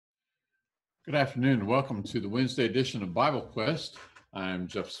Good afternoon and welcome to the Wednesday edition of Bible Quest. I'm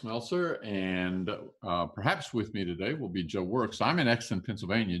Jeff Smeltzer, and perhaps with me today will be Joe Works. I'm in Exton,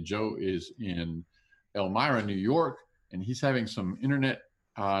 Pennsylvania. Joe is in Elmira, New York, and he's having some internet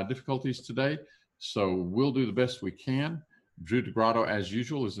difficulties today, so we'll do the best we can. Drew DeGrotto, as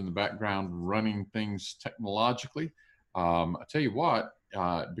usual, is in the background running things technologically. I tell you what,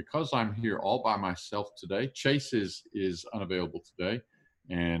 because I'm here all by myself today, Chase is unavailable today,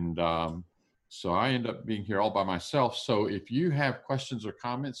 and so I end up being here all by myself. So if you have questions or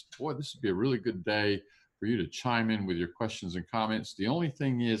comments, boy, this would be a really good day for you to chime in with your questions and comments. The only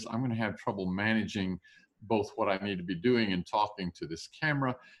thing is I'm going to have trouble managing both what I need to be doing and talking to this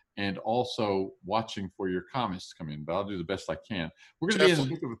camera and also watching for your comments to come in, but I'll do the best I can. We're going to be Jeff, in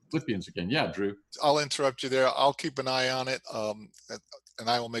the book of Philippians again. Yeah, Drew. I'll interrupt you there. I'll keep an eye on it, and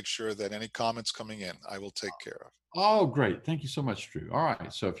I will make sure that any comments coming in, I will take care of. Oh, great. Thank you so much, Drew. All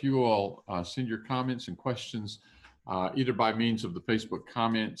right. So if you all send your comments and questions either by means of the Facebook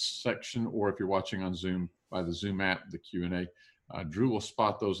comments section or if you're watching on Zoom by the Zoom app, the Q&A, Drew will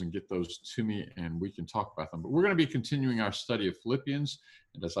spot those and get those to me and we can talk about them. But we're going to be continuing our study of Philippians.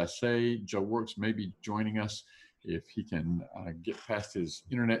 And as I say, Joe Works may be joining us if he can get past his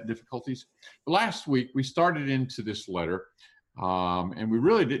internet difficulties. But last week, we started into this letter and we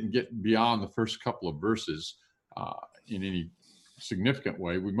really didn't get beyond the first couple of verses in any significant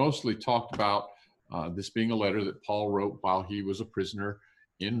way. We mostly talked about this being a letter that Paul wrote while he was a prisoner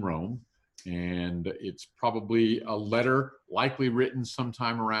in Rome. And it's probably a letter likely written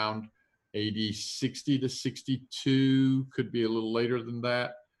sometime around AD 60 to 62, could be a little later than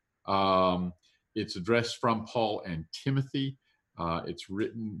that. It's addressed from Paul and Timothy. It's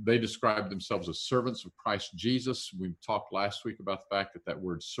written, they describe themselves as servants of Christ Jesus. We talked last week about the fact that that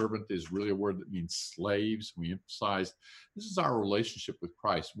word servant is really a word that means slaves. We emphasized this is our relationship with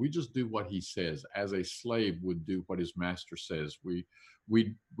Christ. We just do what he says, as a slave would do what his master says.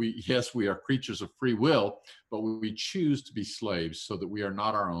 Yes, we are creatures of free will, but we choose to be slaves so that we are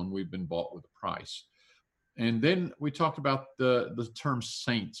not our own. We've been bought with a price. And then we talked about the term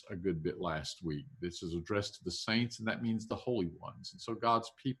saints a good bit last week. This is addressed to the saints, and that means the holy ones. And so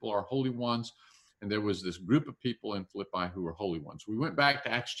God's people are holy ones, and there was this group of people in Philippi who were holy ones. We went back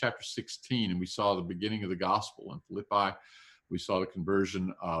to Acts chapter 16, and we saw the beginning of the gospel in Philippi. We saw the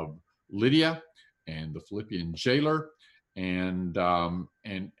conversion of Lydia and the Philippian jailer, and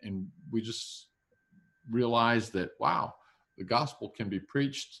we just realized that, wow, the gospel can be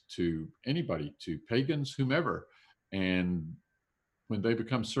preached to anybody, to pagans, whomever. And when they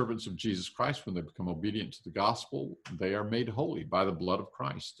become servants of Jesus Christ, when they become obedient to the gospel, they are made holy by the blood of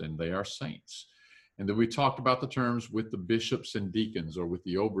Christ, and they are saints. And then we talked about the terms with the bishops and deacons, or with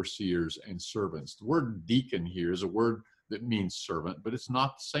the overseers and servants. The word deacon here is a word that means servant, but it's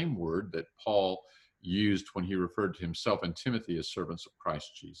not the same word that Paul used when he referred to himself and Timothy as servants of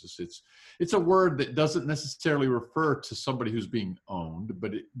Christ Jesus. It's a word that doesn't necessarily refer to somebody who's being owned,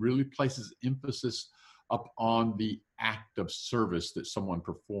 but it really places emphasis upon the act of service that someone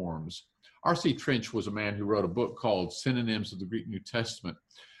performs. R.C. Trench was a man who wrote a book called Synonyms of the Greek New Testament,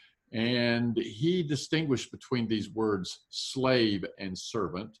 and he distinguished between these words slave and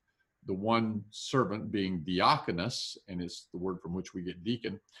servant, the one servant being diakonos, and it's the word from which we get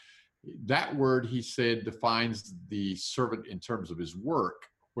deacon. That word, he said, defines the servant in terms of his work,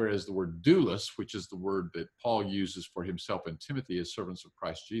 whereas the word doulos, which is the word that Paul uses for himself and Timothy as servants of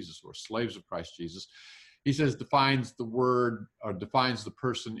Christ Jesus or slaves of Christ Jesus, he says defines the word or defines the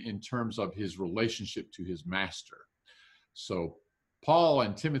person in terms of his relationship to his master. So Paul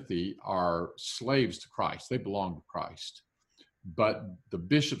and Timothy are slaves to Christ. They belong to Christ. But the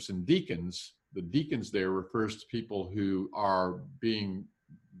bishops and deacons, the deacons there refers to people who are being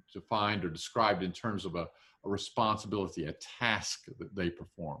defined or described in terms of a responsibility, a task that they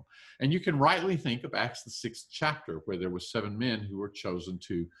perform. And you can rightly think of Acts the 6th chapter, where there were 7 men who were chosen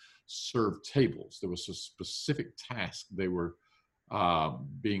to serve tables. There was a specific task they were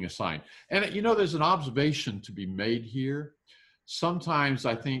being assigned. And you know, there's an observation to be made here. Sometimes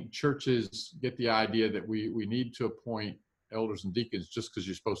I think churches get the idea that we need to appoint elders and deacons just because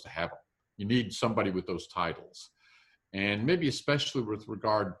you're supposed to have them. You need somebody with those titles. And maybe especially with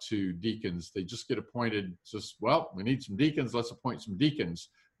regard to deacons, they just get appointed just, well, we need some deacons, let's appoint some deacons.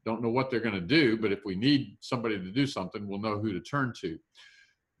 Don't know what they're going to do, but if we need somebody to do something, we'll know who to turn to.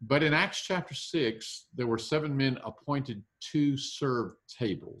 But in Acts chapter 6, there were 7 men appointed to serve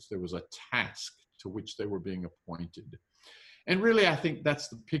tables. There was a task to which they were being appointed. And really, I think that's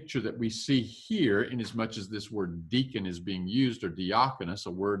the picture that we see here, in as much as this word deacon is being used, or diakonos, a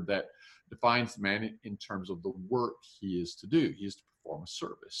word that defines the man in terms of the work he is to do. He is to perform a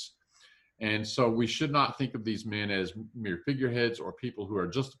service. And so we should not think of these men as mere figureheads or people who are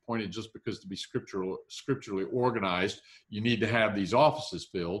just appointed just because to be scripturally organized, you need to have these offices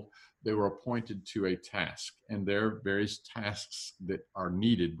filled. They were appointed to a task, and there are various tasks that are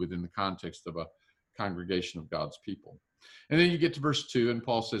needed within the context of a congregation of God's people. And then you get to verse 2, and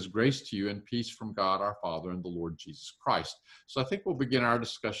Paul says, grace to you and peace from God our Father and the Lord Jesus Christ. So I think we'll begin our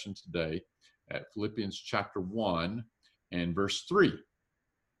discussion today at Philippians chapter 1 and verse 3.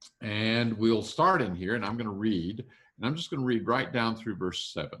 And we'll start in here, and I'm going to read, and I'm just going to read right down through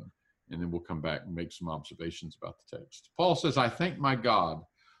verse 7, and then we'll come back and make some observations about the text. Paul says, I thank my God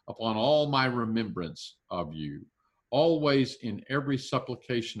upon all my remembrance of you, always in every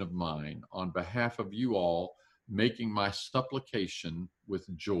supplication of mine, on behalf of you all, making my supplication with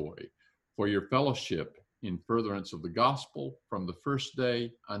joy for your fellowship in furtherance of the gospel from the first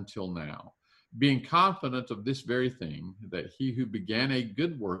day until now, being confident of this very thing, that he who began a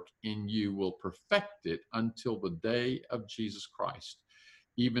good work in you will perfect it until the day of Jesus Christ,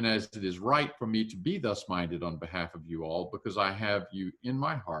 even as it is right for me to be thus minded on behalf of you all, because I have you in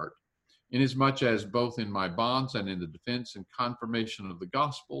my heart, inasmuch as both in my bonds and in the defense and confirmation of the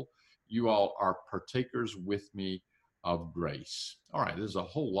gospel, you all are partakers with me of grace. All right, there's a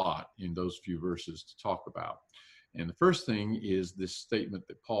whole lot in those few verses to talk about. And the first thing is this statement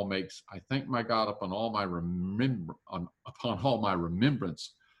that Paul makes, I thank my God upon all my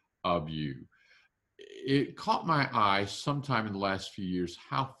remembrance of you. It caught my eye sometime in the last few years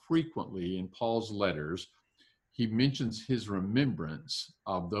how frequently in Paul's letters he mentions his remembrance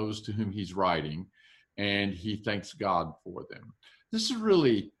of those to whom he's writing, and he thanks God for them. This is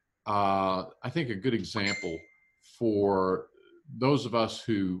really, I think, a good example for those of us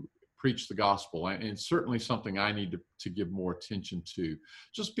who preach the gospel, and it's certainly something I need to give more attention to,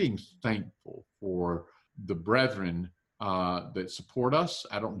 just being thankful for the brethren that support us.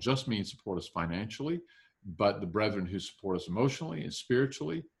 I don't just mean support us financially, but the brethren who support us emotionally and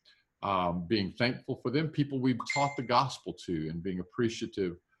spiritually, being thankful for them, people we've taught the gospel to, and being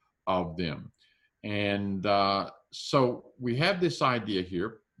appreciative of them. And so we have this idea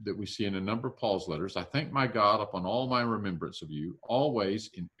here that we see in a number of Paul's letters. I thank my God upon all my remembrance of you,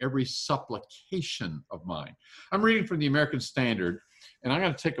 always in every supplication of mine. I'm reading from the American Standard, and I'm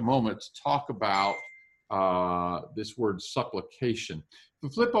going to take a moment to talk about this word supplication. If we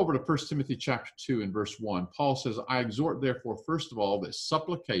flip over to 1 Timothy chapter 2 and verse 1, Paul says, I exhort therefore, first of all, that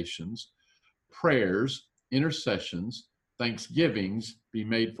supplications, prayers, intercessions, thanksgivings be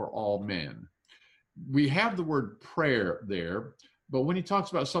made for all men. We have the word prayer there, but when he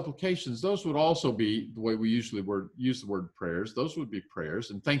talks about supplications, those would also be the way we usually use the word prayers. Those would be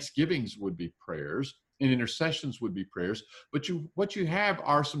prayers, and thanksgivings would be prayers, and intercessions would be prayers. But what you have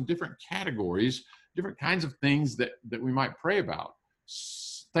are some different categories, different kinds of things that we might pray about.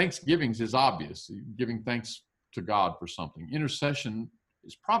 Thanksgivings is obvious, giving thanks to God for something. Intercession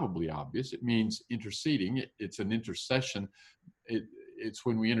is probably obvious. It means interceding. It's an intercession. It's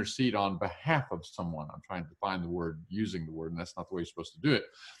when we intercede on behalf of someone. I'm trying to find the word, using the word, and that's not the way you're supposed to do it.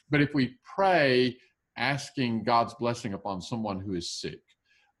 But if we pray asking God's blessing upon someone who is sick,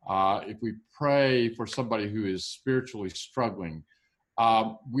 if we pray for somebody who is spiritually struggling,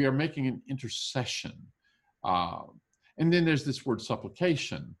 we are making an intercession. And then there's this word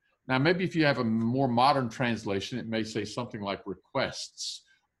supplication. Now, maybe if you have a more modern translation, it may say something like requests.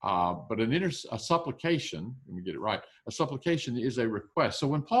 But a supplication, let me get it right, a supplication is a request. So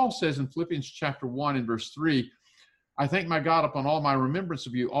when Paul says in Philippians chapter 1 and verse 3, I thank my God upon all my remembrance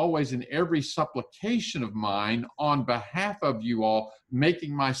of you, always in every supplication of mine on behalf of you all,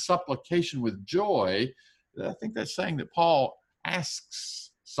 making my supplication with joy, I think that's saying that Paul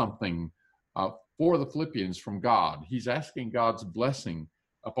asks something for the Philippians from God. He's asking God's blessing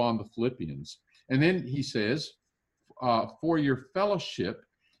upon the Philippians. And then he says, for your fellowship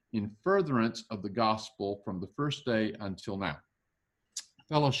in furtherance of the gospel from the first day until now.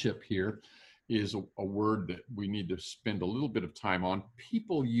 Fellowship here is a word that we need to spend a little bit of time on.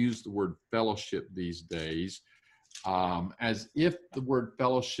 People use the word fellowship these days as if the word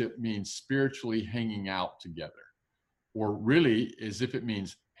fellowship means spiritually hanging out together, or really as if it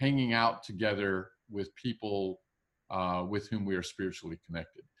means hanging out together with people with whom we are spiritually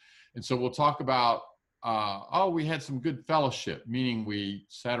connected. And so we'll talk about we had some good fellowship, meaning we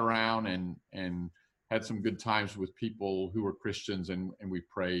sat around and had some good times with people who were Christians, and we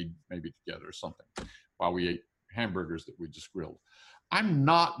prayed maybe together or something while we ate hamburgers that we just grilled. I'm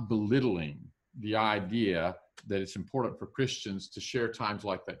not belittling the idea that it's important for Christians to share times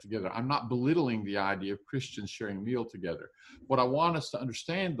like that together. I'm not belittling the idea of Christians sharing a meal together. What I want us to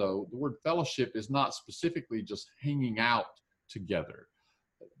understand, though, the word fellowship is not specifically just hanging out together.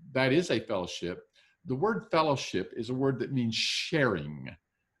 that is a fellowship. The word fellowship is a word that means sharing.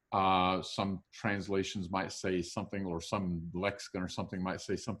 Some translations might say something, or some lexicon or something might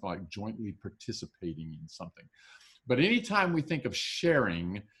say something like jointly participating in something. But anytime we think of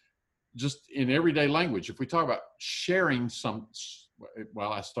sharing, just in everyday language, if we talk about sharing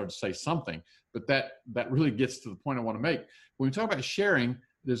well, I started to say something, but that really gets to the point I want to make. When we talk about sharing,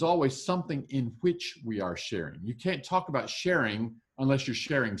 there's always something in which we are sharing. You can't talk about sharing unless you're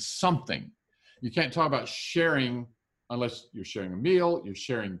sharing something. You can't talk about sharing unless you're sharing a meal, you're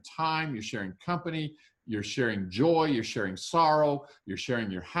sharing time, you're sharing company, you're sharing joy, you're sharing sorrow, you're sharing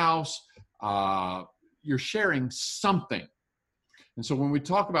your house, you're sharing something. And so when we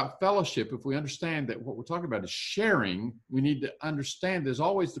talk about fellowship, if we understand that what we're talking about is sharing, we need to understand there's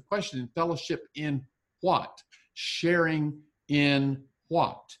always the question in fellowship in what? Sharing in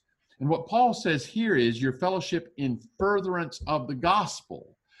what? And what Paul says here is your fellowship in furtherance of the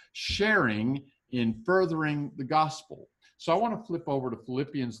gospel, sharing in furthering the gospel. So I want to flip over to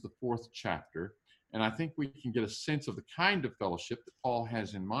Philippians, the 4th chapter, and I think we can get a sense of the kind of fellowship that Paul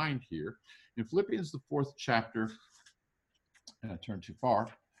has in mind here. In Philippians, the 4th chapter, and I turned too far.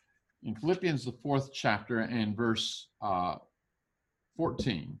 In Philippians, the 4th chapter and verse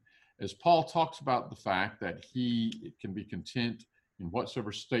 14, as Paul talks about the fact that he can be content in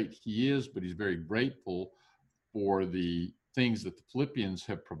whatsoever state he is, but he's very grateful for the things that the Philippians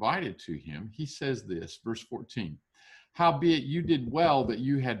have provided to him, he says this, verse 14, howbeit you did well that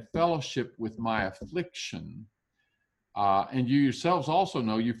you had fellowship with my affliction, and you yourselves also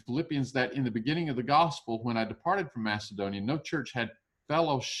know, you Philippians, that in the beginning of the gospel, when I departed from Macedonia, no church had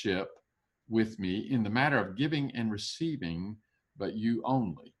fellowship with me in the matter of giving and receiving, but you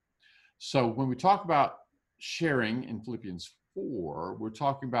only. So when we talk about sharing in Philippians 4, we're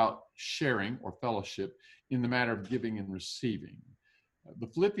talking about sharing or fellowship in the matter of giving and receiving. The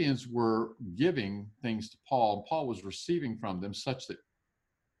Philippians were giving things to Paul, and Paul was receiving from them, such that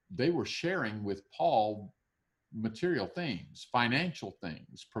they were sharing with Paul material things, financial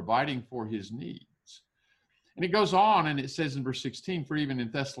things, providing for his needs. And it goes on and it says in verse 16, for even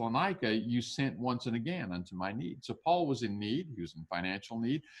in Thessalonica, you sent once and again unto my need. So Paul was in need, he was in financial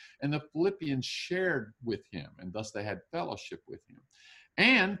need, and the Philippians shared with him, and thus they had fellowship with him.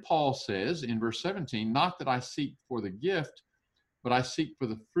 And Paul says in verse 17, not that I seek for the gift, but I seek for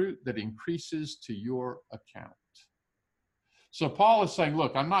the fruit that increases to your account. So Paul is saying,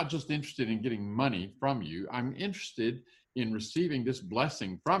 look, I'm not just interested in getting money from you. I'm interested in receiving this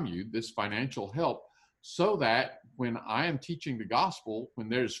blessing from you, this financial help, so that when I am teaching the gospel, when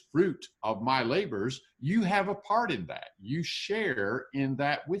there's fruit of my labors, you have a part in that. You share in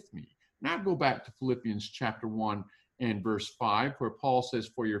that with me. Now go back to Philippians chapter 1 and verse 5, where Paul says,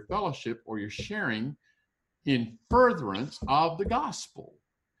 for your fellowship or your sharing in furtherance of the gospel.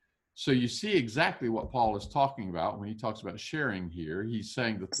 So you see exactly what Paul is talking about when he talks about sharing here. He's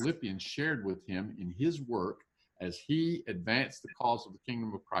saying the Philippians shared with him in his work as he advanced the cause of the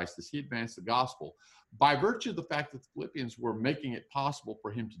kingdom of Christ, as he advanced the gospel. By virtue of the fact that the Philippians were making it possible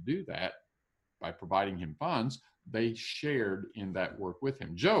for him to do that by providing him funds, they shared in that work with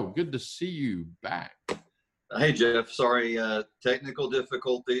him. Joe, good to see you back. Hey, Jeff. Sorry, technical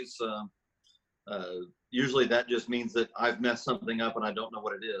difficulties. Usually that just means that I've messed something up and I don't know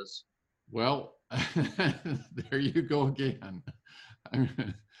what it is. Well, there you go again.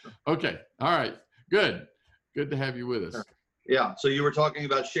 Okay. All right. Good. Good to have you with us. Yeah. So you were talking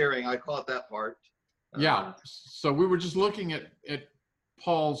about sharing. I caught that part. Yeah. So we were just looking at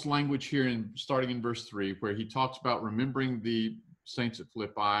Paul's language here starting in verse 3, where he talks about remembering the saints at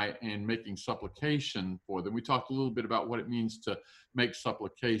Philippi and making supplication for them. We talked a little bit about what it means to make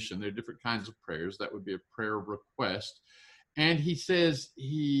supplication. There are different kinds of prayers. That would be a prayer of request. And he says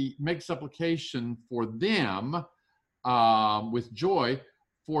he makes supplication for them with joy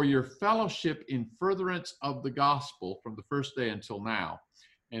for your fellowship in furtherance of the gospel from the first day until now.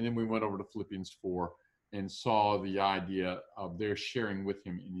 And then we went over to Philippians 4 and saw the idea of their sharing with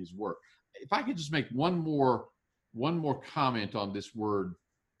him in his work. If I could just make one more comment on this word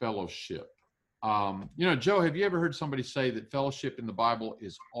fellowship. Joe, have you ever heard somebody say that fellowship in the Bible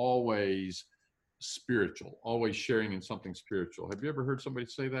is always spiritual, always sharing in something spiritual? Have you ever heard somebody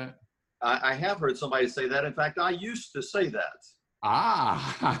say that? I have heard somebody say that. In fact, I used to say that.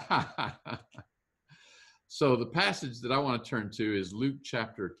 So the passage that I want to turn to is Luke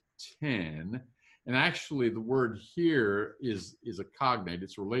chapter 10. And actually the word here is a cognate.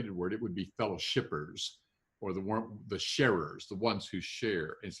 It's a related word. It would be fellowshippers, or the sharers, the ones who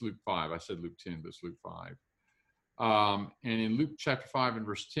share. It's Luke 5. I said Luke 10, but it's Luke 5. And in Luke chapter 5 and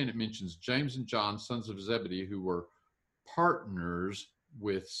verse 10, it mentions James and John, sons of Zebedee, who were partners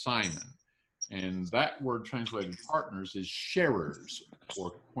with Simon. And that word translated partners is sharers,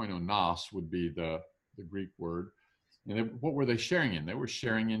 or koinonos would be the Greek word. And what were they sharing in? They were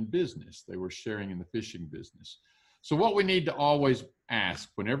sharing in business. They were sharing in the fishing business. So what we need to always ask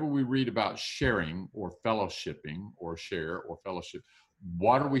whenever we read about sharing or fellowshipping or share or fellowship,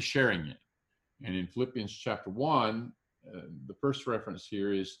 what are we sharing in? And in Philippians chapter 1, the first reference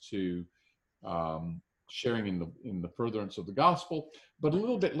here is to sharing in the furtherance of the gospel. But a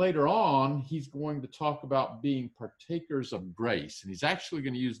little bit later on, he's going to talk about being partakers of grace. And he's actually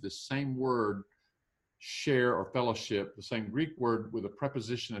going to use the same word, share or fellowship, the same Greek word with a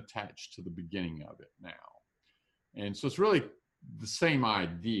preposition attached to the beginning of it now. And so it's really the same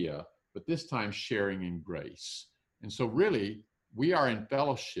idea, but this time sharing in grace. And so really, we are in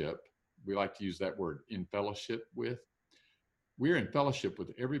fellowship. We like to use that word, in fellowship with. We're in fellowship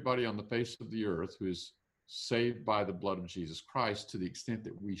with everybody on the face of the earth who is saved by the blood of Jesus Christ, to the extent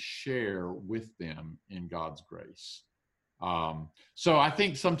that we share with them in God's grace. So I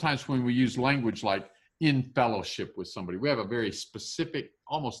think sometimes when we use language like in fellowship with somebody, we have a very specific,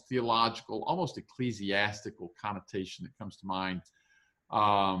 almost theological, almost ecclesiastical connotation that comes to mind.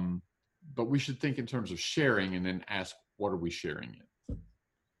 But we should think in terms of sharing and then ask, what are we sharing in?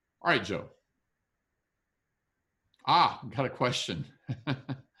 All right, Joe. Got a question.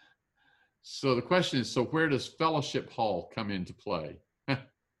 So the question is, so where does Fellowship Hall come into play?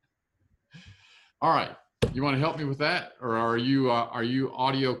 All right. You want to help me with that? Or are you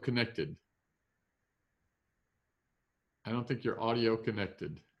audio connected? I don't think you're audio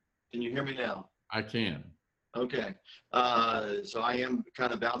connected. Can you hear me now? I can. Okay. So I am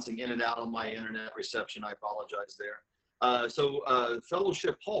kind of bouncing in and out on my internet reception. I apologize there. So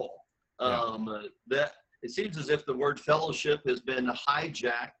Fellowship Hall, that it seems as if the word fellowship has been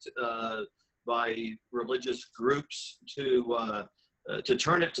hijacked by religious groups to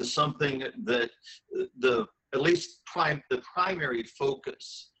turn it to something that the primary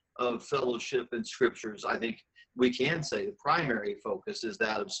focus of fellowship in scriptures, I think we can say the primary focus is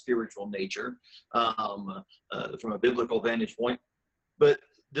that of spiritual nature from a biblical vantage point. But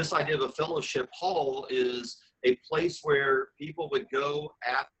this idea of a fellowship hall is a place where people would go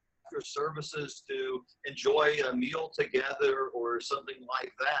after services to enjoy a meal together or something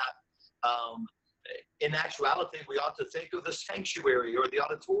like that. In actuality, we ought to think of the sanctuary or the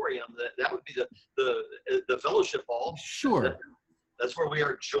auditorium. That would be the fellowship hall. Sure. That's where we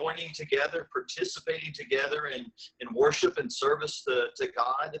are joining together, participating together in worship and service to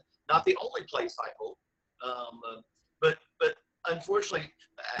God. Not the only place, I hope, but unfortunately,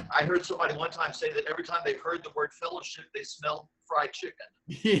 I heard somebody one time say that every time they heard the word fellowship, they smelled fried chicken.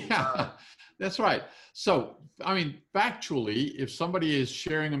 Yeah, that's right. So, I mean, factually, if somebody is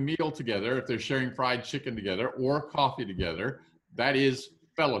sharing a meal together, if they're sharing fried chicken together or coffee together, that is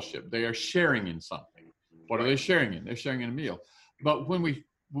fellowship. They are sharing in something. What are they sharing in? They're sharing in a meal. But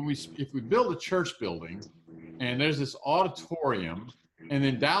if we build a church building and there's this auditorium, and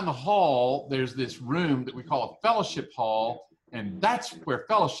then down the hall, there's this room that we call a fellowship hall, and that's where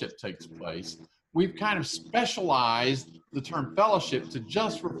fellowship takes place, we've kind of specialized the term fellowship to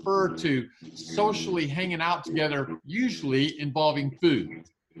just refer to socially hanging out together, usually involving food.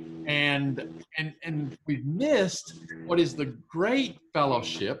 And we've missed what is the great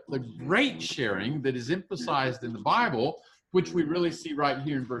fellowship, the great sharing that is emphasized in the Bible, which we really see right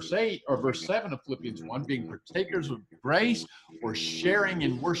here in verse 8 or verse 7 of Philippians 1, being partakers of grace or sharing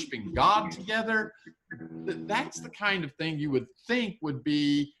and worshiping God together. That's the kind of thing you would think would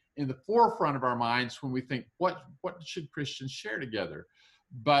be in the forefront of our minds when we think, what should Christians share together?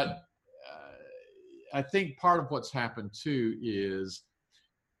 But I think part of what's happened too is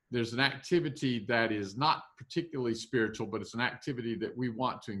there's an activity that is not particularly spiritual, but it's an activity that we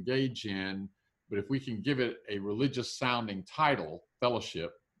want to engage in. But if we can give it a religious sounding title,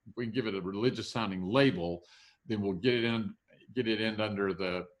 fellowship, if we can give it a religious sounding label, then we'll get it in under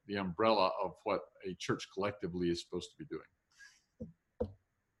the umbrella of what a church collectively is supposed to be doing.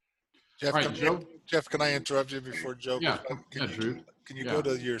 Jeff, All right, Joe? Jeff, can I interrupt you before Joe? Yeah, Drew. Can you go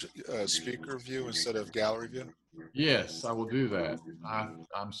to your speaker view instead of gallery view? Yes, I will do that.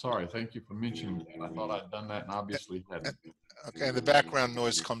 I'm sorry. Thank you for mentioning that. I thought I'd done that and obviously hadn't. Okay, and the background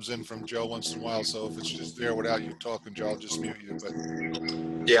noise comes in from Joe once in a while, so if it's just there without you talking, Joe, I'll just mute you. But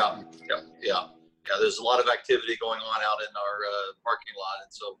Yeah. There's a lot of activity going on out in our parking lot,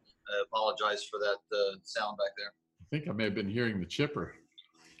 and so I apologize for that sound back there. I think I may have been hearing the chipper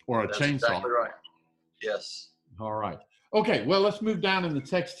or a That's chainsaw. exactly right. Yes. All right. Okay, well, let's move down in the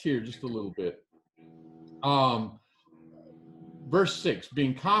text here just a little bit. Verse 6,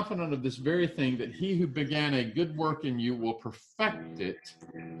 being confident of this very thing, that he who began a good work in you will perfect it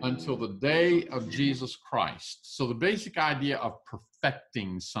until the day of Jesus Christ. So the basic idea of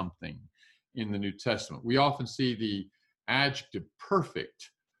perfecting something in the New Testament. We often see the adjective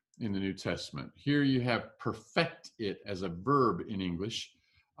perfect in the New Testament. Here you have perfect it as a verb in English.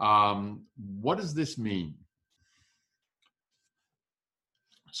 What does this mean?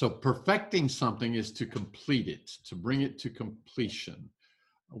 So perfecting something is to complete it, to bring it to completion.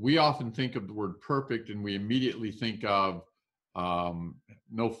 We often think of the word perfect and we immediately think of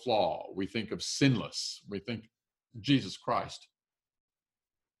no flaw. We think of sinless. We think Jesus Christ.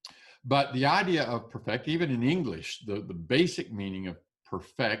 But the idea of perfect, even in English, the basic meaning of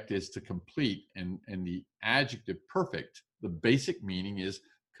perfect is to complete, and the adjective perfect, the basic meaning is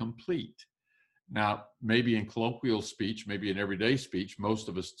complete. Now, maybe in colloquial speech, maybe in everyday speech, most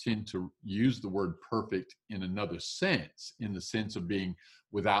of us tend to use the word perfect in another sense, in the sense of being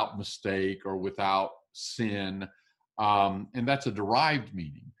without mistake or without sin. And that's a derived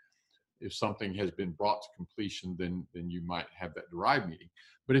meaning. If something has been brought to completion, then you might have that derived meaning.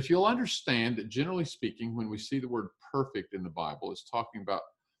 But if you'll understand that, generally speaking, when we see the word perfect in the Bible, it's talking about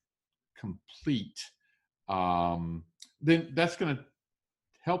complete, then that's going to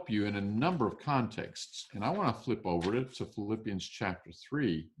help you in a number of contexts. And I want to flip over to Philippians chapter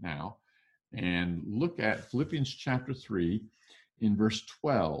 3 now and look at Philippians chapter 3 in verse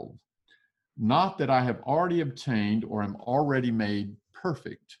 12. Not that I have already obtained or am already made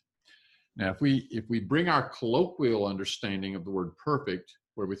perfect. Now, if we bring our colloquial understanding of the word perfect,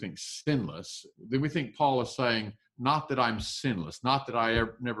 where we think sinless, then we think Paul is saying, not that I'm sinless, not that I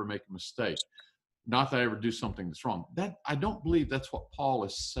never make a mistake, not that I ever do something that's wrong. That, I don't believe that's what Paul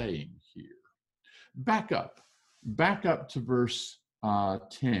is saying here. Back up to verse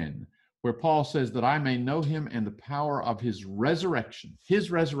 10, where Paul says that I may know him and the power of his resurrection,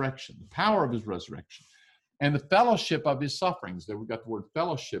 the power of his resurrection, and the fellowship of his sufferings. There we've got the word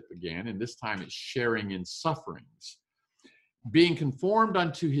fellowship again, and this time it's sharing in sufferings, being conformed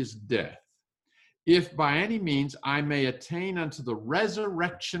unto his death, if by any means I may attain unto the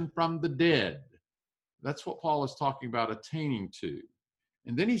resurrection from the dead. That's what Paul is talking about attaining to.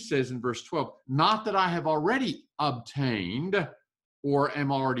 And then he says in verse 12, not that I have already obtained or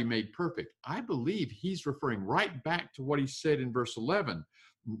am already made perfect. I believe he's referring right back to what he said in verse 11.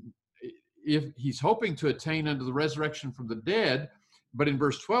 If he's hoping to attain unto the resurrection from the dead, but in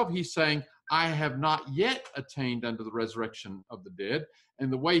verse 12, he's saying, I have not yet attained unto the resurrection of the dead.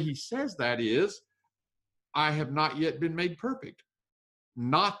 And the way he says that is, I have not yet been made perfect.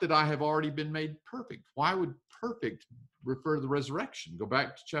 Not that I have already been made perfect. Why would perfect refer to the resurrection? Go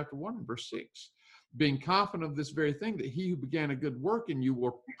back to chapter 1 and verse 6. Being confident of this very thing, that he who began a good work in you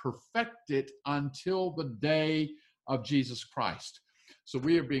will perfect it until the day of Jesus Christ. So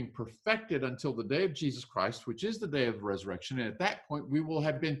we are being perfected until the day of Jesus Christ, which is the day of the resurrection. And at that point, we will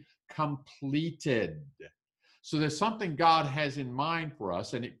have been completed. So there's something God has in mind for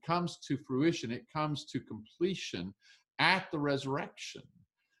us, and it comes to fruition. It comes to completion at the resurrection.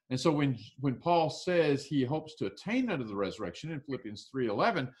 And so when Paul says he hopes to attain unto the resurrection in Philippians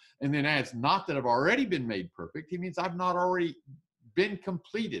 3:11, and then adds, not that I've already been made perfect, he means I've not already been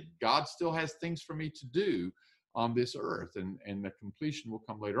completed. God still has things for me to do on this earth, and the completion will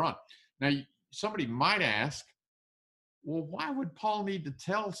come later on. Now, somebody might ask, well, why would Paul need to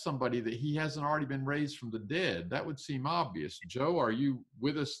tell somebody that he hasn't already been raised from the dead? That would seem obvious. Joe, are you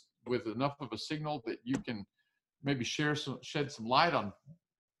with us with enough of a signal that you can maybe shed some light on?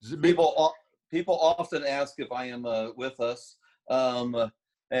 People often ask if I am with us.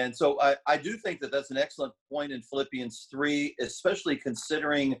 And so I do think that that's an excellent point in Philippians 3, especially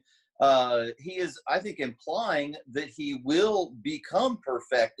considering he is, I think, implying that he will become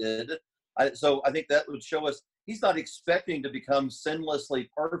perfected. So I think that would show us he's not expecting to become sinlessly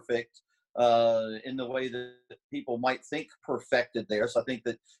perfect in the way that people might think perfected there. So I think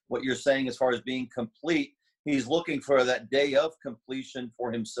that what you're saying as far as being complete, he's looking for that day of completion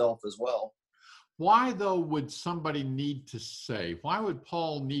for himself as well. Why, though, would somebody need to say, why would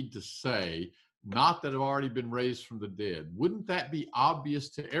Paul need to say, not that I've already been raised from the dead? Wouldn't that be obvious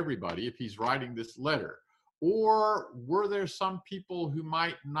to everybody if he's writing this letter? Or were there some people who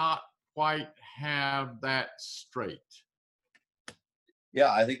might not quite have that straight?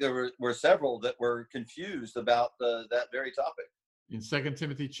 Yeah, I think there were several that were confused about that very topic. In 2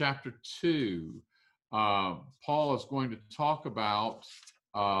 Timothy chapter 2, Paul is going to talk about,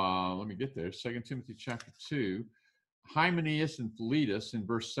 let me get there, 2 Timothy chapter 2, Hymenaeus and Philetus in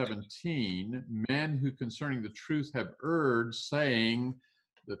verse 17, men who concerning the truth have erred, saying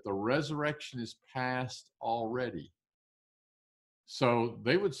that the resurrection is past already. So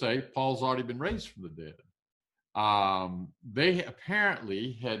they would say Paul's already been raised from the dead. They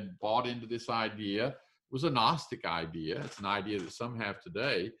apparently had bought into this idea. It was a Gnostic idea. It's an idea that some have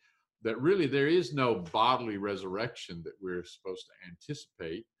today, that really there is no bodily resurrection that we're supposed to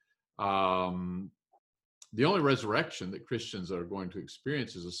anticipate. The only resurrection that Christians are going to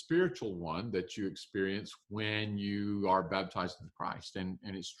experience is a spiritual one that you experience when you are baptized into Christ. And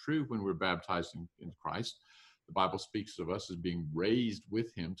it's true, when we're baptized in Christ, the Bible speaks of us as being raised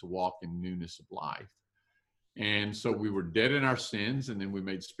with him to walk in newness of life. And so we were dead in our sins, and then we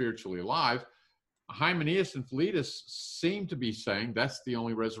made spiritually alive. Hymenaeus and Philetus seem to be saying that's the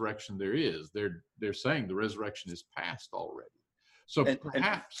only resurrection there is. They're saying the resurrection is past already. So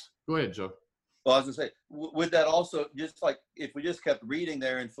perhaps, go ahead, Joe. Well, I was going to say, would that also, just like if we just kept reading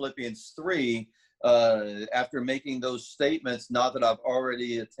there in Philippians 3, after making those statements, not that I've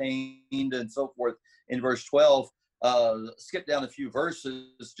already attained and so forth, in verse 12, skip down a few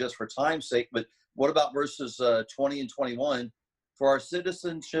verses just for time's sake, but what about verses 20 and 21? For our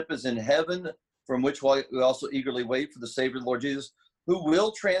citizenship is in heaven, from which we also eagerly wait for the Savior, the Lord Jesus, who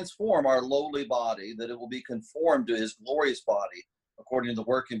will transform our lowly body, that it will be conformed to his glorious body, according to the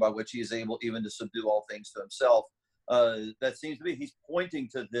working by which he is able even to subdue all things to himself. That seems to be, he's pointing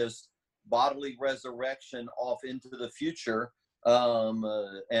to this bodily resurrection off into the future,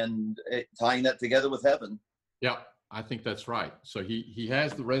 and tying that together with heaven. Yeah, I think that's right. So he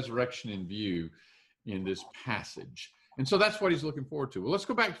has the resurrection in view in this passage. And so that's what he's looking forward to. Well, let's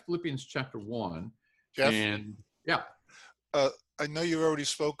go back to Philippians chapter 1. Jeff? And yeah. I know you already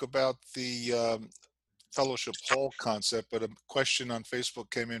spoke about the fellowship hall concept, but a question on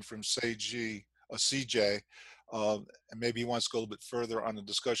Facebook came in from CJ, and maybe he wants to go a little bit further on the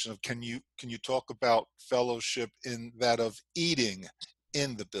discussion of can you talk about fellowship in that of eating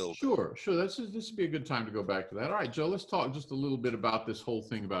in the building? Sure. This would be a good time to go back to that. All right, Joe, let's talk just a little bit about this whole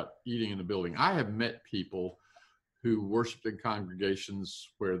thing about eating in the building. I have met people who worshiped in congregations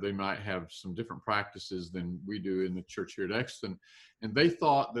where they might have some different practices than we do in the church here at Exton, and they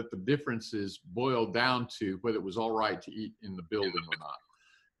thought that the differences boiled down to whether it was all right to eat in the building or not.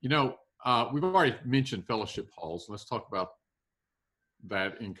 You know, we've already mentioned fellowship halls. Let's talk about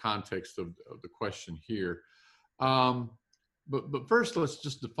that in context of the question here. But first, let's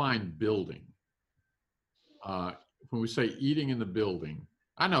just define building. When we say eating in the building,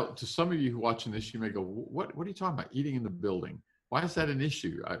 I know to some of you who are watching this, you may go, what are you talking about, eating in the building? Why is that an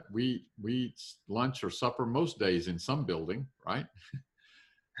issue? We eat lunch or supper most days in some building, right?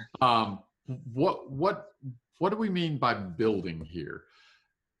 What do we mean by building here?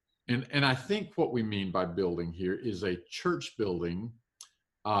 And I think what we mean by building here is a church building.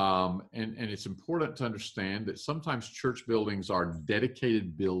 And it's important to understand that sometimes church buildings are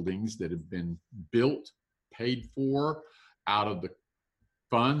dedicated buildings that have been built, paid for out of the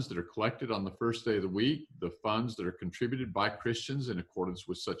funds that are collected on the first day of the week, the funds that are contributed by Christians in accordance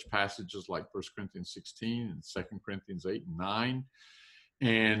with such passages like 1 Corinthians 16 and 2 Corinthians 8 and 9.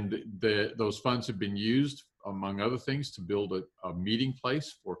 And those funds have been used, among other things, to build a meeting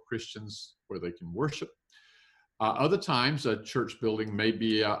place for Christians where they can worship. Other times, a church building may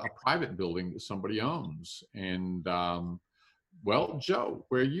be a private building that somebody owns. And, well, Joe,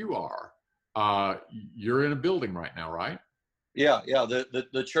 where you are, you're in a building right now, right? Yeah.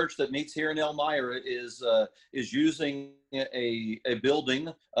 The church that meets here in Elmira is using a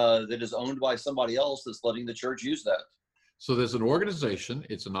building that is owned by somebody else that's letting the church use that. So there's an organization.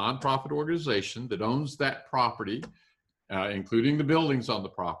 It's a nonprofit organization that owns that property, including the buildings on the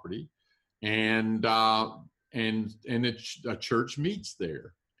property, and a church meets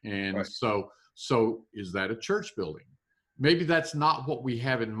there. And right. So is that a church building? Maybe that's not what we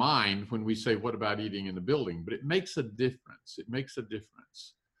have in mind when we say, what about eating in the building? But it makes a difference. It makes a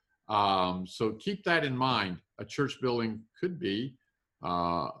difference. So keep that in mind. A church building could be,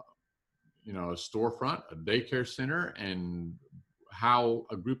 a storefront, a daycare center, and how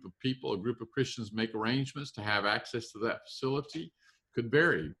a group of people, a group of Christians make arrangements to have access to that facility could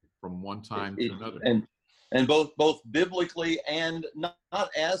vary from one time to another. And both biblically and not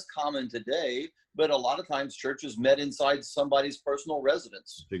as common today, but a lot of times churches met inside somebody's personal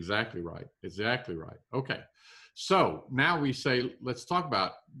residence. Exactly right. Okay. So now we say, let's talk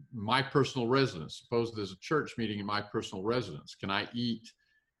about my personal residence. Suppose there's a church meeting in my personal residence. Can I eat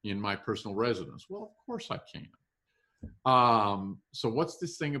in my personal residence? Well, of course I can. So what's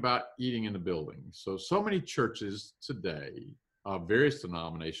this thing about eating in the building? So many churches today, various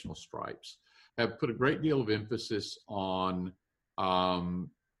denominational stripes, have put a great deal of emphasis on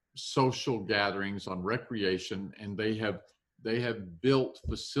social gatherings, on recreation, and they have built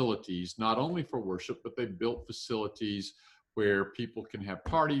facilities not only for worship, but they've built facilities where people can have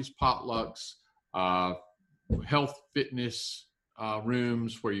parties, potlucks, health, fitness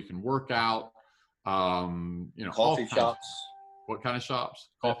rooms where you can work out, Coffee shops. What kind of shops?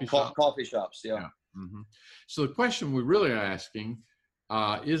 Coffee shops? Coffee shops, yeah. Mm-hmm. So the question we really are asking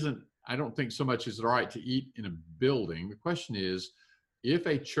isn't, I don't think so much is it all right to eat in a building. The question is, if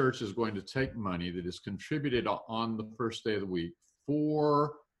a church is going to take money that is contributed on the first day of the week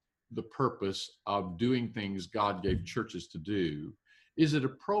for the purpose of doing things God gave churches to do, is it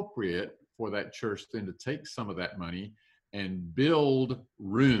appropriate for that church then to take some of that money and build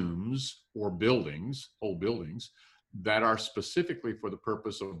rooms or buildings, whole buildings, that are specifically for the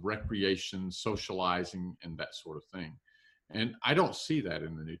purpose of recreation, socializing, and that sort of thing? And I don't see that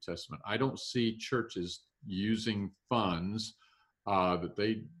in the New Testament. I don't see churches using funds that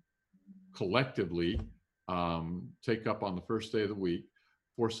they collectively take up on the first day of the week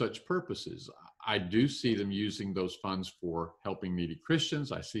for such purposes. I do see them using those funds for helping needy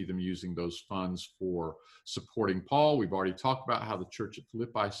Christians. I see them using those funds for supporting Paul. We've already talked about how the church at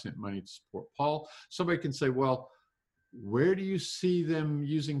Philippi sent money to support Paul. Somebody can say, well, where do you see them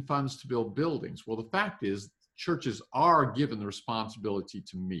using funds to build buildings? Well, the fact is, churches are given the responsibility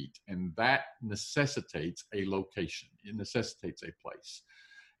to meet, and that necessitates a location. It necessitates a place.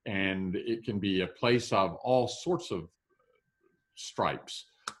 And it can be a place of all sorts of stripes.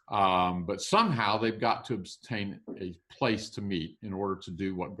 But somehow they've got to obtain a place to meet in order to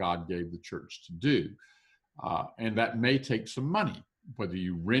do what God gave the church to do. And that may take some money, whether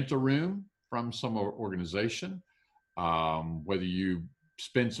you rent a room from some organization, whether you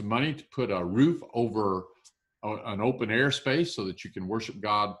spend some money to put a roof over an open air space so that you can worship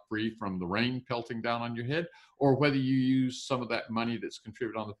God free from the rain pelting down on your head, or whether you use some of that money that's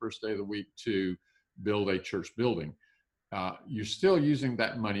contributed on the first day of the week to build a church building. You're still using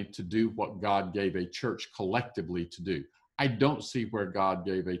that money to do what God gave a church collectively to do. I don't see where God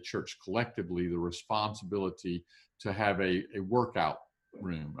gave a church collectively the responsibility to have a workout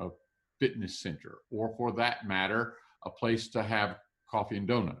room, a fitness center, or for that matter, a place to have coffee and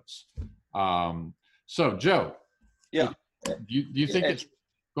donuts. So, Joe, Yeah. do you think it's,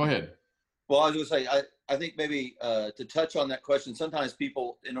 go ahead. Well, I was going to say, I think maybe to touch on that question, sometimes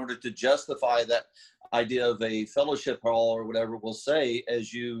people, in order to justify that idea of a fellowship hall or whatever, will say,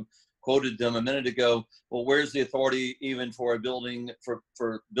 as you quoted them a minute ago, well, where's the authority even for a building,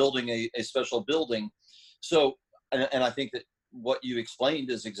 for building a special building? So, and I think that what you explained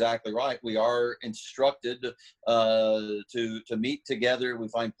is exactly right. We are instructed to meet together. We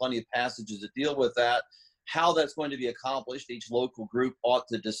find plenty of passages that deal with that. How that's going to be accomplished, each local group ought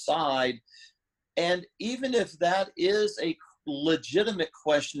to decide. And even if that is a legitimate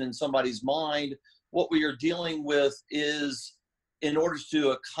question in somebody's mind, what we are dealing with is, in order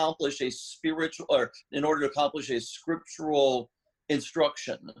to accomplish a spiritual, or in order to accomplish a scriptural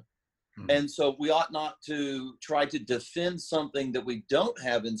instruction. And so we ought not to try to defend something that we don't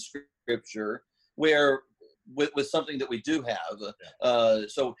have in scripture where with something that we do have.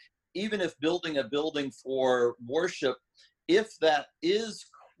 So even if building a building for worship, if that is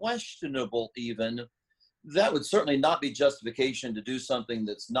questionable even, that would certainly not be justification to do something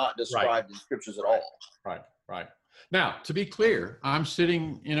that's not described in scriptures at all. Right. Now, to be clear, I'm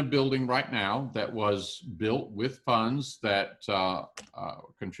sitting in a building right now that was built with funds that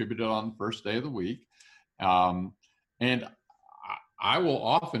contributed on the first day of the week. And I will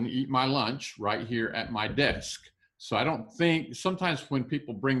often eat my lunch right here at my desk. So I don't think, sometimes when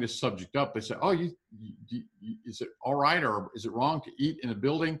people bring this subject up, they say, oh, is it all right or is it wrong to eat in a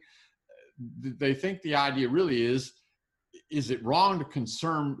building? They think the idea really is it wrong to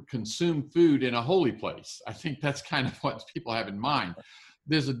consume food in a holy place? I think that's kind of what people have in mind.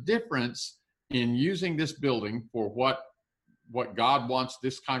 There's a difference in using this building for what God wants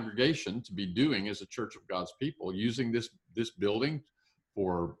this congregation to be doing as a church of God's people, using this building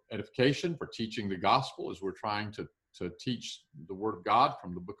for edification, for teaching the gospel, as we're trying to teach the word of God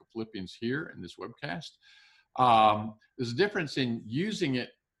from the book of Philippians here in this webcast. There's a difference in using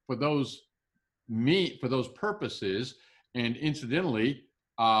it for those purposes. And incidentally,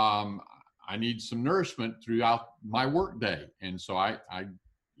 I need some nourishment throughout my work day. And so I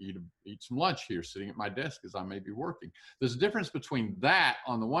eat some lunch here sitting at my desk as I may be working. There's a difference between that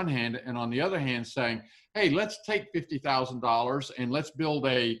on the one hand, and on the other hand saying, hey, let's take $50,000 and let's build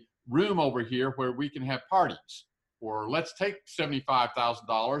a room over here where we can have parties. Or let's take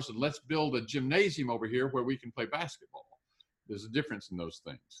 $75,000 and let's build a gymnasium over here where we can play basketball. There's a difference in those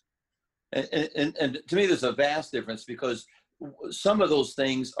things. And to me, there's a vast difference, because some of those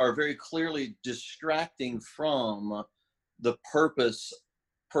things are very clearly distracting from the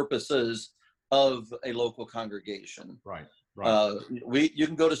purposes of a local congregation. Right. Right. You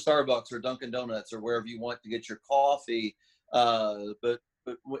can go to Starbucks or Dunkin' Donuts or wherever you want to get your coffee, but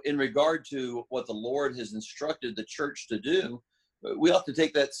in regard to what the Lord has instructed the church to do, we ought to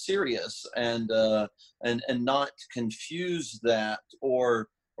take that serious and not confuse that or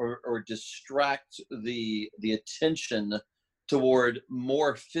distract the attention toward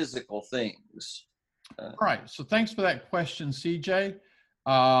more physical things. All right. So thanks for that question, CJ.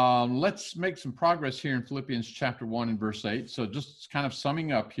 Let's make some progress here in Philippians chapter 1 and verse 8. So just kind of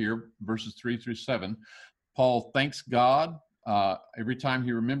summing up here, verses 3 through 7, Paul thanks God every time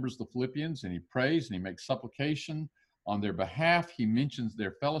he remembers the Philippians, and he prays and he makes supplication on their behalf. He mentions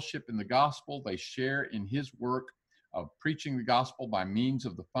their fellowship in the gospel. They share in his work of preaching the gospel by means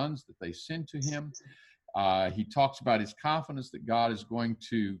of the funds that they send to him. He talks about his confidence that God is going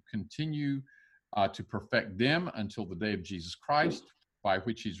to continue to perfect them until the day of Jesus Christ, by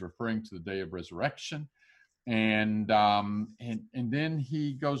which he's referring to the day of resurrection. And then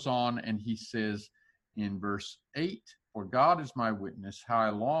he goes on and he says in verse 8, "For God is my witness, how I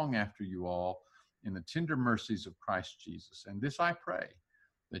long after you all in the tender mercies of Christ Jesus. And this I pray,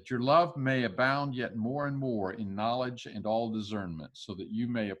 that your love may abound yet more and more in knowledge and all discernment, so that you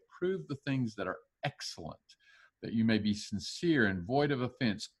may approve the things that are excellent, that you may be sincere and void of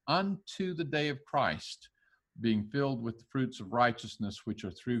offense unto the day of Christ, being filled with the fruits of righteousness, which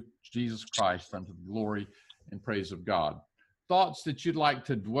are through Jesus Christ, unto the glory and praise of God." Thoughts that you'd like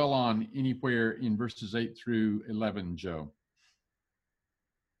to dwell on anywhere in verses 8 through 11, Joe?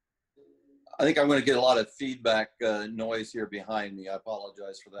 I think I'm going to get a lot of feedback noise here behind me. I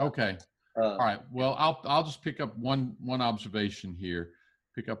apologize for that. Okay. All right. Well, I'll just pick up one observation here.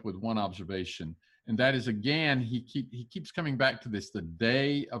 Pick up with one observation, and that is, again, he keeps coming back to this: the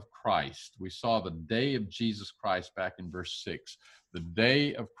day of Christ. We saw the day of Jesus Christ back in verse 6. The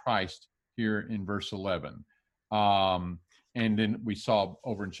day of Christ here in verse 11. And then we saw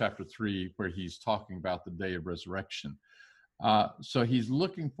over in chapter 3 where he's talking about the day of resurrection. So he's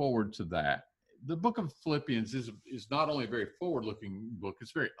looking forward to that. The book of Philippians is not only a very forward-looking book,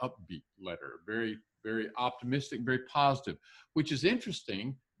 it's a very upbeat letter, very, very optimistic, very positive, which is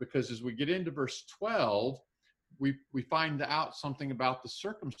interesting because as we get into verse 12, we find out something about the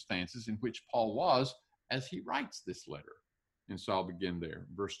circumstances in which Paul was as he writes this letter. And so I'll begin there,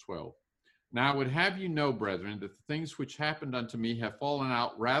 verse 12. "Now I would have you know, brethren, that the things which happened unto me have fallen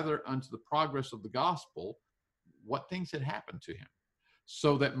out rather unto the progress of the gospel." What things had happened to him?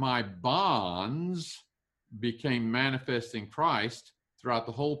 "So that my bonds became manifest in Christ throughout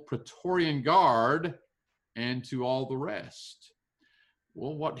the whole Praetorian Guard and to all the rest."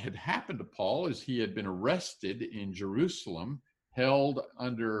 Well, what had happened to Paul is he had been arrested in Jerusalem, held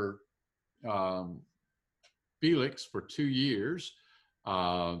under Felix for 2 years,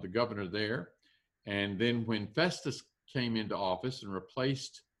 the governor there. And then when Festus came into office and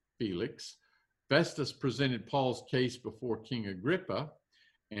replaced Felix, Festus presented Paul's case before King Agrippa,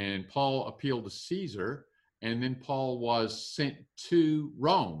 and Paul appealed to Caesar, and then Paul was sent to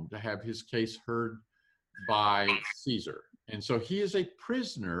Rome to have his case heard by Caesar. And so he is a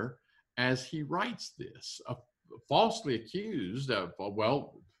prisoner as he writes this, falsely accused of,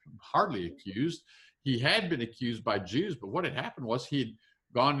 well, hardly accused. He had been accused by Jews, but what had happened was he had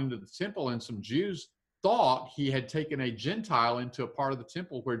gone into the temple, and some Jews thought he had taken a Gentile into a part of the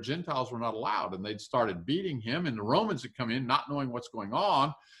temple where Gentiles were not allowed, and they'd started beating him, and the Romans had come in not knowing what's going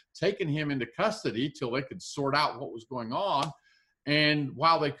on, taken him into custody till they could sort out what was going on. And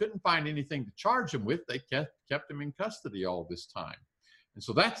while they couldn't find anything to charge him with, they kept him in custody all this time. And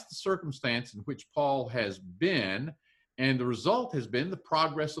so that's the circumstance in which Paul has been, and the result has been the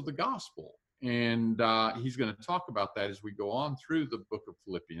progress of the gospel. And he's going to talk about that as we go on through the book of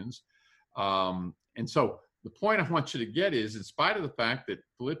Philippians. And so the point I want you to get is, in spite of the fact that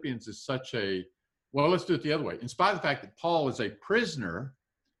Philippians is such a, well, let's do it the other way. In spite of the fact that Paul is a prisoner,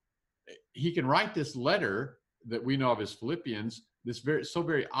 he can write this letter that we know of as Philippians, this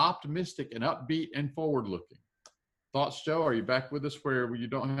very optimistic and upbeat and forward-looking. Thoughts, Joe? Are you back with us where you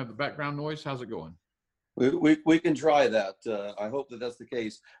don't have the background noise? How's it going? We can try that. I hope that that's the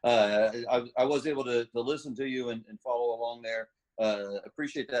case. I was able to listen to you and follow along there.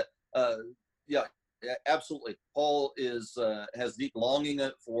 Appreciate that. Yeah, absolutely. Paul has deep longing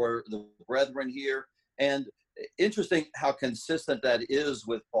for the brethren here, and interesting how consistent that is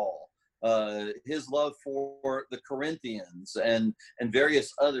with Paul. His love for the Corinthians and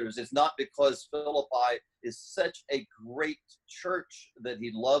various others. It's not because Philippi is such a great church that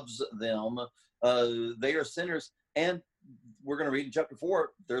he loves them. They are sinners, and we're going to read in chapter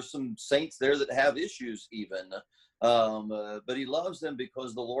 4, there's some saints there that have issues even. But he loves them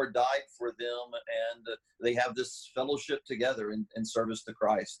because the Lord died for them, and they have this fellowship together in service to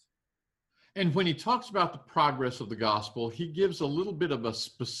Christ. And when he talks about the progress of the gospel, he gives a little bit of a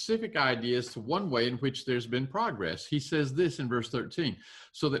specific idea as to one way in which there's been progress. He says this in verse 13,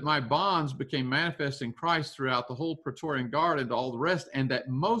 so that my bonds became manifest in Christ throughout the whole Praetorian Guard and all the rest, and that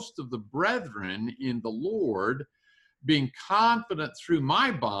most of the brethren in the Lord, being confident through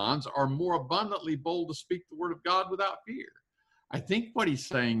my bonds, are more abundantly bold to speak the word of God without fear. I think what he's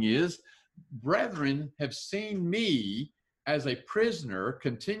saying is, brethren have seen me as a prisoner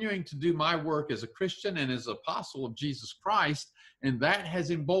continuing to do my work as a Christian and as apostle of Jesus Christ, and that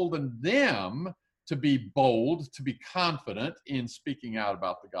has emboldened them to be bold, to be confident in speaking out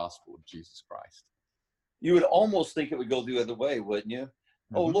about the gospel of Jesus Christ. You would almost think it would go the other way, wouldn't you?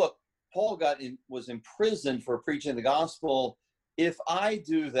 Mm-hmm. Oh, look, Paul was imprisoned for preaching the gospel. If I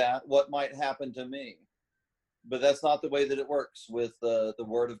do that, what might happen to me? But that's not the way that it works with the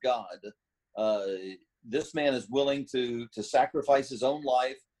word of God. This man is willing to sacrifice his own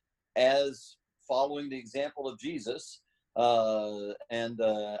life as following the example of Jesus. And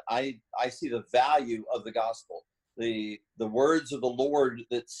I see the value of the gospel. The words of the Lord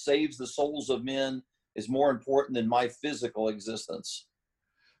that saves the souls of men is more important than my physical existence.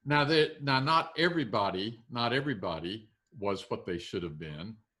 Now, not everybody was what they should have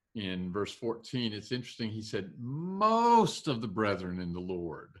been. In verse 14, it's interesting. He said, most of the brethren in the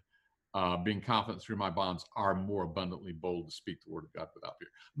Lord, being confident through my bonds, are more abundantly bold to speak the word of God without fear.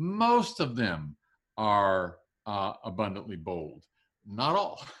 Most of them are abundantly bold, not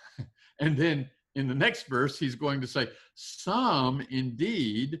all. And then in the next verse, he's going to say, some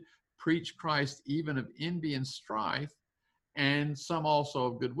indeed preach Christ even of envy and strife, and some also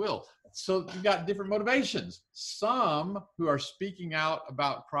of goodwill. So you got different motivations. Some who are speaking out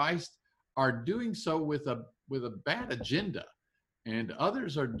about Christ are doing so with a bad agenda, and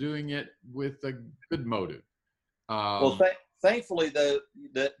others are doing it with a good motive. Thankfully,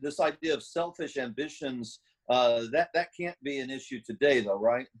 this idea of selfish ambitions, that can't be an issue today, though,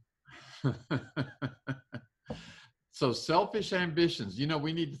 right? So selfish ambitions,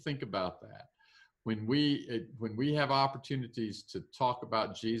 we need to think about that. When we have opportunities to talk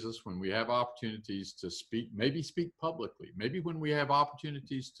about Jesus, when we have opportunities to maybe speak publicly, maybe when we have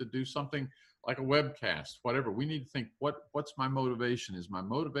opportunities to do something like a webcast, whatever, we need to think, what's my motivation? Is my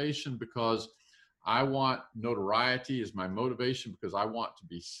motivation because I want notoriety? Is my motivation because I want to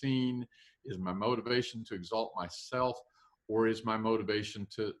be seen? Is my motivation to exalt myself? Or is my motivation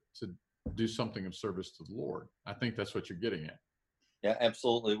to do something of service to the Lord? I think that's what you're getting at. Yeah,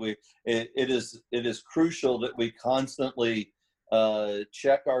 absolutely. It is crucial that we constantly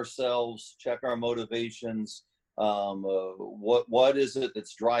check ourselves, check our motivations. What is it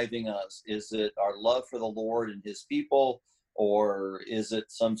that's driving us? Is it our love for the Lord and His people, or is it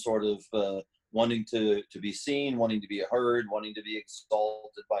some sort of wanting to be seen, wanting to be heard, wanting to be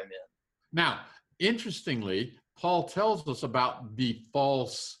exalted by men? Now, interestingly, Paul tells us about the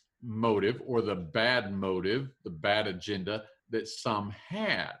false motive or the bad motive, the bad agenda that some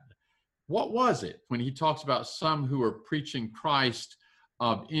had. What was it when he talks about some who are preaching Christ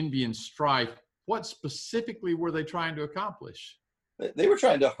of envy and strife? What specifically were they trying to accomplish? They were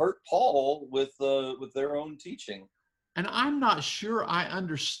trying to hurt Paul with their own teaching. And I'm not sure I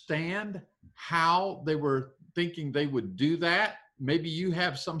understand how they were thinking they would do that. Maybe you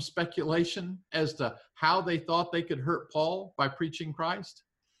have some speculation as to how they thought they could hurt Paul by preaching Christ?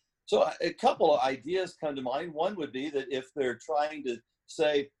 So a couple of ideas come to mind. One would be that if they're trying to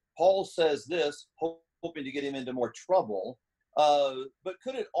say, Paul says this, hoping to get him into more trouble, but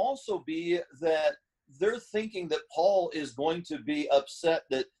could it also be that they're thinking that Paul is going to be upset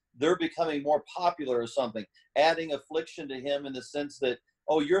that they're becoming more popular or something, adding affliction to him in the sense that,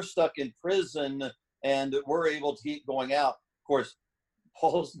 oh, you're stuck in prison and we're able to keep going out. Of course,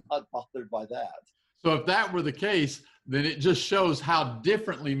 Paul's not bothered by that. So if that were the case, then it just shows how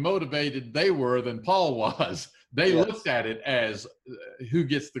differently motivated they were than Paul was. They looked at it as who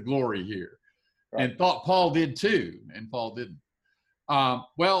gets the glory here, right, and thought Paul did too, and Paul didn't.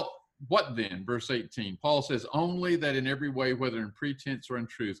 Well, what then? Verse 18, Paul says, only that in every way, whether in pretense or in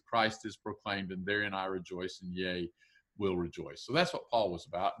truth, Christ is proclaimed, and therein I rejoice, and yea, will rejoice. So that's what Paul was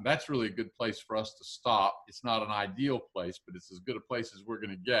about. And that's really a good place for us to stop. It's not an ideal place, but it's as good a place as we're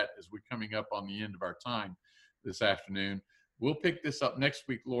going to get as we're coming up on the end of our time this afternoon. We'll pick this up next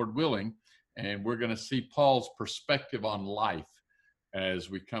week, Lord willing, and we're going to see Paul's perspective on life as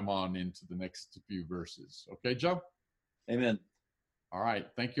we come on into the next few verses. Okay, Joe? Amen. All right.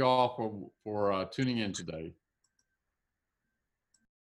 Thank you all for tuning in today.